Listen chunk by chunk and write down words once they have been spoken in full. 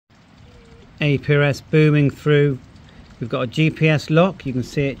APRS booming through. We've got a GPS lock, you can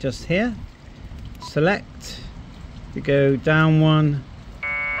see it just here. Select, you go down one,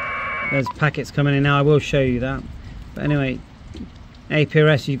 there's packets coming in now, I will show you that. But anyway,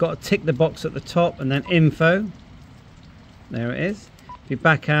 APRS, you've got to tick the box at the top and then info. There it is. If you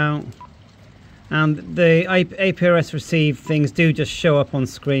back out, and the APRS received things do just show up on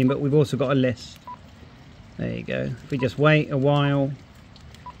screen, but we've also got a list. There you go. If we just wait a while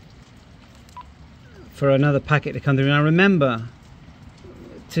for another packet to come through. Now remember,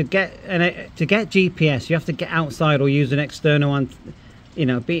 to get GPS, you have to get outside or use an external one. You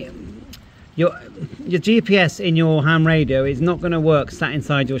know, your GPS in your ham radio is not going to work sat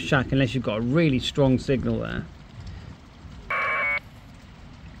inside your shack unless you've got a really strong signal there.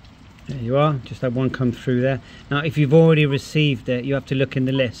 There you are, just had one come through there. Now if you've already received it, you have to look in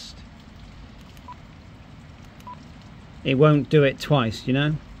the list. It won't do it twice, you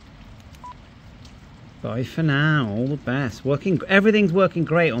know. Bye for now, all the best. Everything's working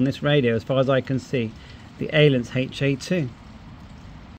great on this radio as far as I can see. The Ailunce HA2.